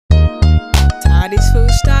All these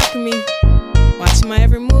fools stalking me, watching my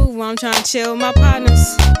every move while I'm trying to chill with my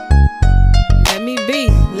partners. Let me be,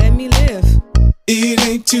 let me live. It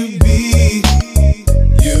ain't to be,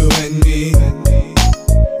 you and me.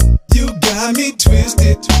 You got me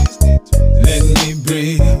twisted, let me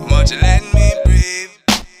breathe. Won't you let me breathe?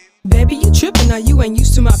 Baby, you trippin', now you ain't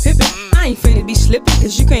used to my pippin'. I ain't finna be slippin',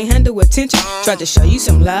 cause you can't handle attention. Tried to show you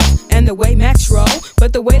some love, and the way Max roll,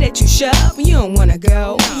 but the way that you shove, you don't wanna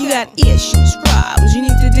go. You got issues, problems you need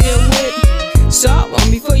to deal with. Solve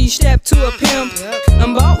them before you step to a pimp.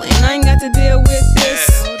 I'm ballin', I ain't got to deal with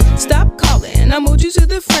this. Stop calling, I moved you to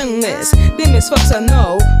the friend list. Them is folks I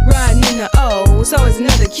know, riding in the O. It's always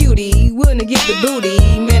another cutie, willing to get the booty.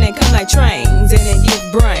 Man, they come like trains, and they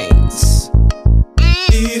give brains.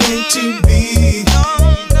 It ain't to be,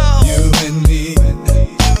 you and me.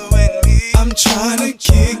 I'm tryna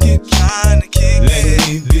kick it, let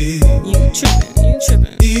me be. You trippin', you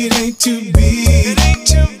trippin'. It ain't to be,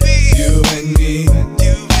 you and me.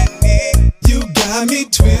 You got me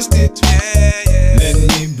twisted, let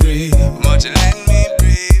me breathe. Won't you let me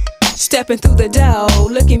breathe? Stepping through the door,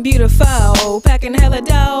 looking beautiful, packing hella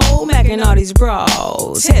dough, macking all these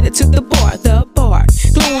bras. Headed to the bar,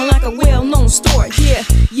 glowing like a well-known store. Yeah,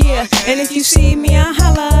 yeah. And if you see me, I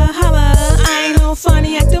holla, holla. I ain't no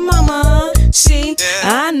funny acting mama. See,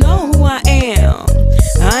 I know who I am.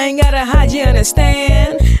 I ain't gotta hide, you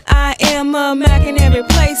understand? I am a Mac in every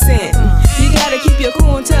place in. You gotta keep your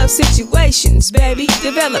cool in tough situations, baby.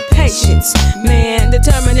 Develop patience, man.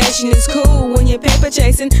 Determination is cool when you're paper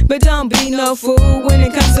chasing, but don't be no fool when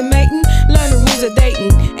it comes to mating. Learn the rules of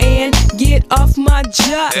dating and get off my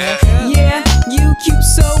job. Yeah, you cute,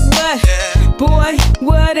 so what? Boy,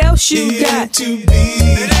 what else you got? It ain't to be,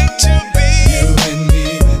 you and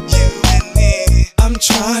me. I'm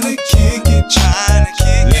tryna kick it,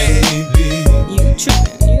 let me be. You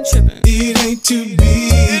trippin', you trippin'. It ain't to be,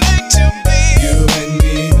 you and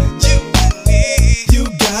me. You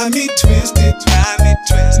got me twisted, let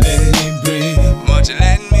me breathe. Won't you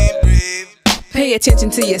let me breathe? Pay attention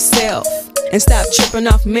to yourself and stop tripping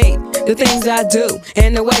off me. The things I do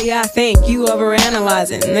and the way I think. You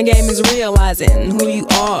overanalyzing. The game is realizing who you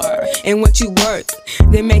are and what you worth.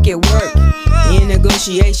 Then make it work in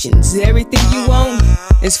negotiations. Everything you want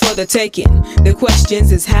is for the taking. The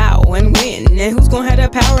questions is how and when and who's gonna have the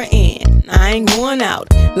power in. I ain't going out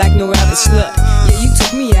like no other slut. Yeah, you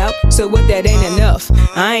took me out, so what, that ain't enough.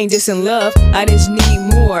 I ain't just in love, I just need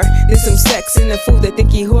more. There's some sex in the food that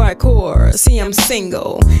think you hardcore. See, I'm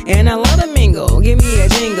single and I love to mingle. Give me a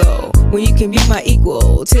jingle when you can be my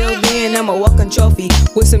equal. Till then, I'm a walking trophy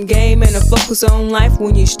with some game and a focus on life.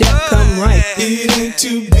 When you step, come right. It ain't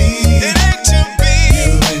to be,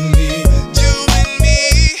 you and me.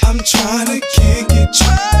 I'm tryna kick it,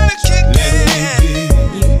 let me be.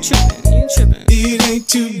 You trippin', you trippin'. It ain't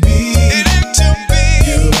to be,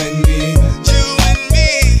 you and me.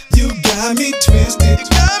 You got me twisted,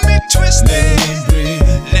 let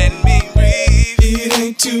me breathe. It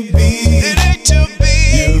ain't to be,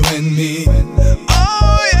 you and me.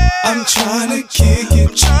 I'm tryna kick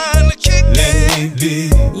it, let me be.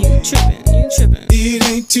 You trippin', you trippin'. It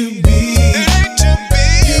ain't to be,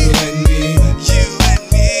 you and me.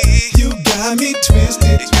 You got me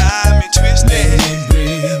twisted, let me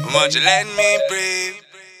breathe. Won't you let me breathe?